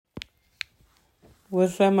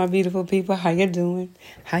What's up, my beautiful people? How you doing?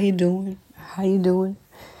 How you doing? How you doing?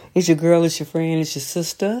 It's your girl, it's your friend, it's your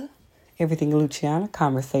sister. Everything Luciana,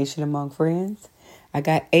 conversation among friends. I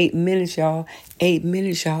got 8 minutes, y'all. 8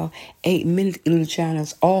 minutes, y'all. 8 minutes.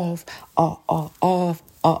 Luciana's off. Off.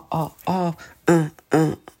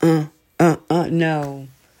 No,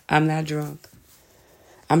 I'm not drunk.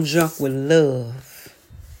 I'm drunk with love.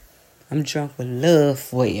 I'm drunk with love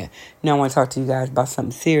for you. Now I want to talk to you guys about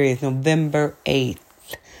something serious. November 8th,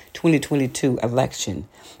 2022 election.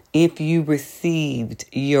 If you received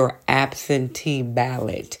your absentee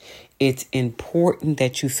ballot, it's important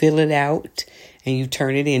that you fill it out and you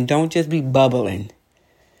turn it in. Don't just be bubbling.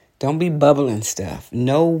 Don't be bubbling stuff.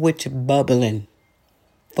 Know what you're bubbling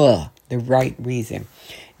for the right reason.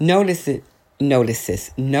 Notice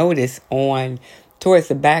on towards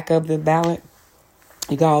the back of the ballot.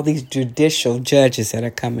 You got all these judicial judges that are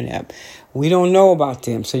coming up. We don't know about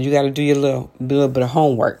them, so you got to do your little bit of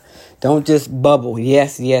homework. Don't just bubble.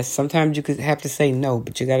 Yes. Sometimes you could have to say no,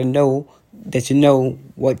 but you got to know that you know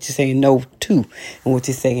what you're saying no to and what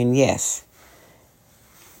you're saying yes.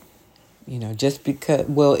 Just because,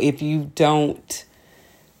 if you don't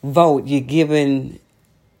vote, you're giving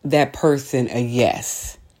that person a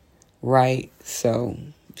yes, right? So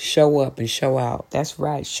show up and show out. That's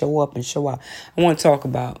right. Show up and show out. I want to talk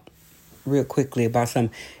about real quickly about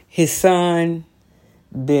something. His son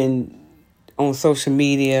been on social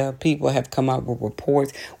media. People have come out with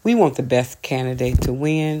reports. We want the best candidate to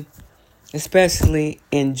win, especially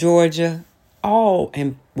in Georgia. All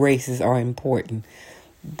races are important,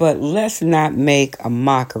 but let's not make a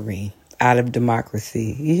mockery out of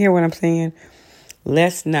democracy. You hear what I'm saying?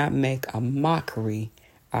 Let's not make a mockery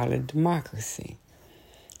out of democracy.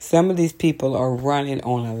 Some of these people are running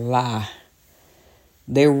on a lie.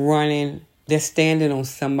 They're standing on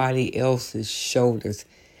somebody else's shoulders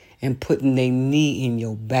and putting their knee in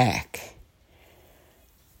your back.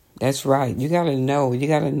 That's right. You got to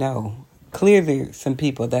know. Clearly, some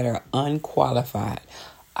people that are unqualified.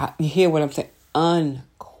 You hear what I'm saying?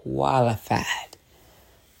 Unqualified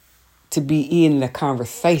to be in the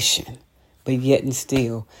conversation, but yet and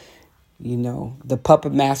still, the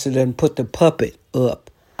puppet master doesn't put the puppet up.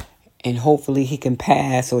 And hopefully he can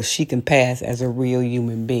pass or she can pass as a real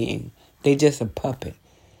human being. They just a puppet.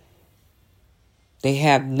 They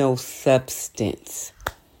have no substance.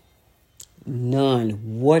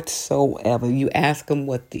 None whatsoever. You ask them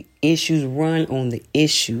what the issues, run on the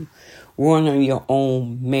issue. Run on your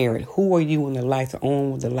own merit. Who are you when the lights are on,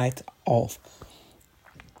 when the lights are off?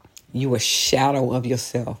 You a shadow of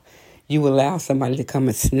yourself. You allow somebody to come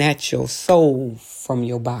and snatch your soul from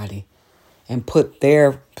your body and put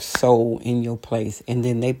their soul in your place, and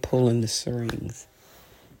then they pulling the strings.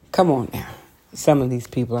 Come on now. Some of these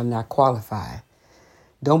people are not qualified.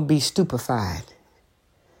 Don't be stupefied.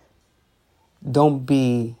 Don't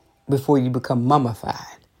be before you become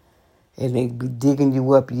mummified. And they be digging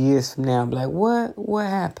you up years from now and be like, what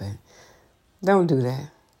happened? Don't do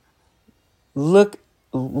that.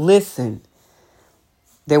 Listen.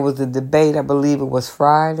 There was a debate, I believe it was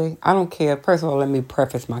Friday. I don't care. First of all, let me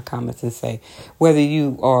preface my comments and say, whether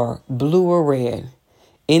you are blue or red,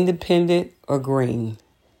 independent or green,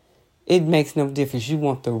 it makes no difference. You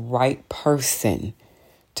want the right person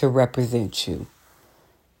to represent you.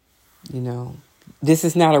 This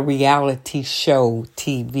is not a reality show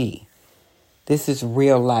TV. This is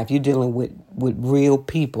real life. You're dealing with real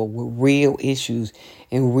people, with real issues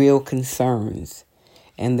and real concerns.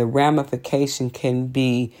 And the ramification can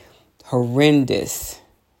be horrendous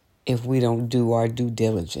if we don't do our due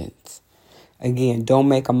diligence. Again, don't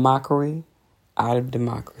make a mockery out of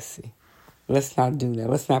democracy. Let's not do that.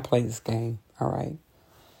 Let's not play this game, all right?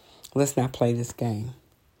 Let's not play this game.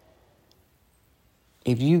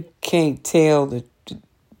 If you can't tell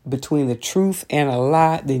between the truth and a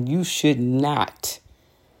lie, then you should not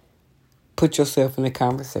put yourself in the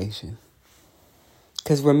conversation.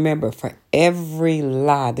 Because remember, for every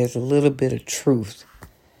lie, there's a little bit of truth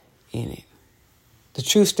in it. The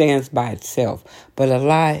truth stands by itself. But a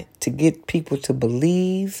lie, to get people to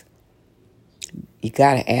believe, you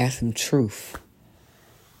got to ask them truth.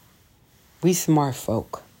 We smart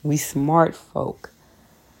folk.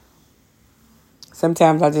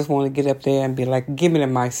 Sometimes I just want to get up there and be like, give me the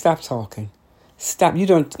mic. Stop talking. Stop.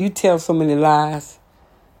 You tell so many lies.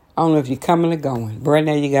 I don't know if you're coming or going. But right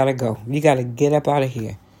now you got to go. You got to get up out of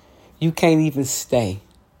here. You can't even stay.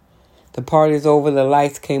 The party's over. The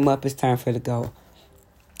lights came up. It's time for it to go.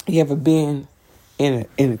 You ever been in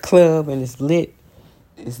a club and it's lit?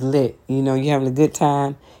 It's lit. You're having a good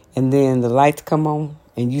time. And then the lights come on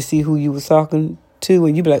and you see who you was talking to.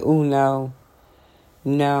 And you be like, oh,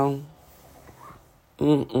 no.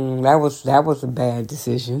 That was a bad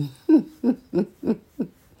decision.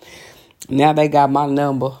 Now they got my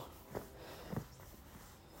number.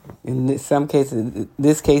 In some cases,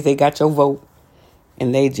 this case, they got your vote,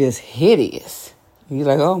 and they just hideous. You're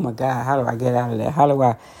like, oh my God, how do I get out of that? How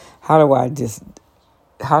do I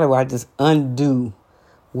just undo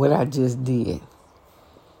what I just did?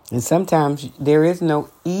 And sometimes there is no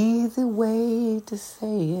easy way to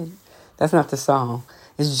say it. That's not the song.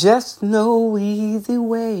 It's just no easy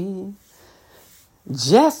way.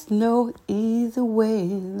 Just no easy way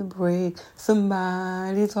to break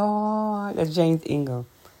somebody's heart. That's James Ingram.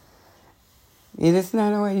 It is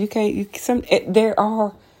not a way.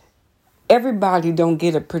 Everybody don't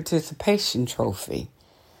get a participation trophy.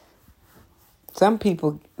 Some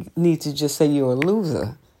people need to just say you're a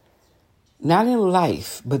loser. Not in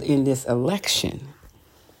life, but in this election.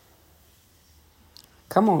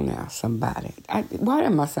 Come on now, somebody. Why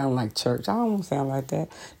am I sound like church? I don't sound like that.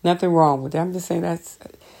 Nothing wrong with that. I'm just saying that's,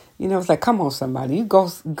 it's like, come on, somebody. You go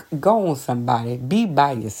on somebody. Be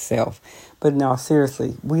by yourself. But no,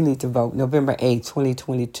 seriously, we need to vote November 8th,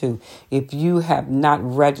 2022. If you have not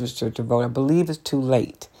registered to vote, I believe it's too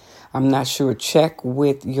late. I'm not sure. Check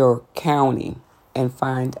with your county and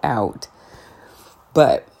find out.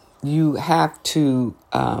 But you have to,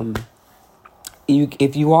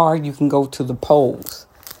 if you are, you can go to the polls.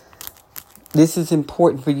 This is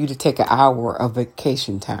important for you to take an hour of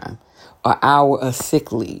vacation time, an hour of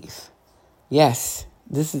sick leave. Yes,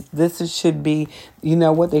 this should be,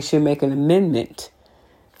 they should make an amendment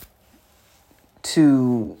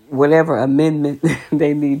to whatever amendment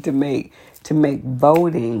they need to make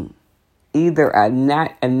voting either a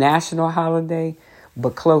national holiday,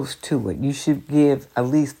 but close to it. You should give at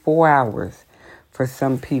least 4 hours for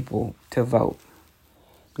some people to vote.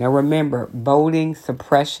 Now remember, voting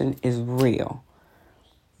suppression is real.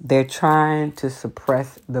 They're trying to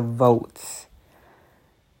suppress the votes,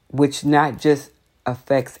 which not just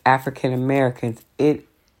affects African Americans, it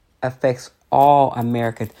affects all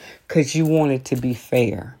Americans, because you want it to be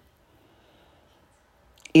fair.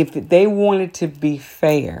 If they wanted to be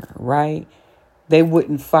fair, right, they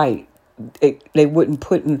wouldn't fight. They wouldn't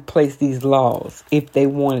put in place these laws if they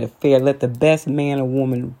wanted it fair. Let the best man or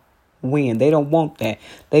woman win. They don't want that.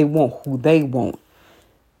 They want who they want.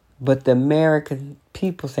 But the American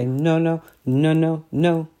people say, no.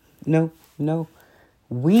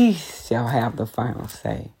 We shall have the final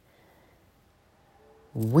say.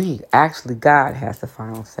 God has the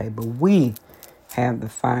final say, but we have the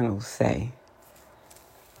final say.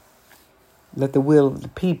 Let the will of the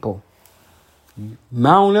people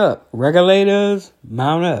mount up. Regulators,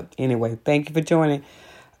 mount up. Anyway, thank you for joining.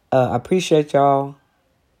 I appreciate y'all.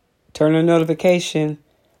 Turn on notification.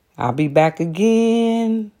 I'll be back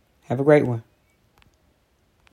again. Have a great one.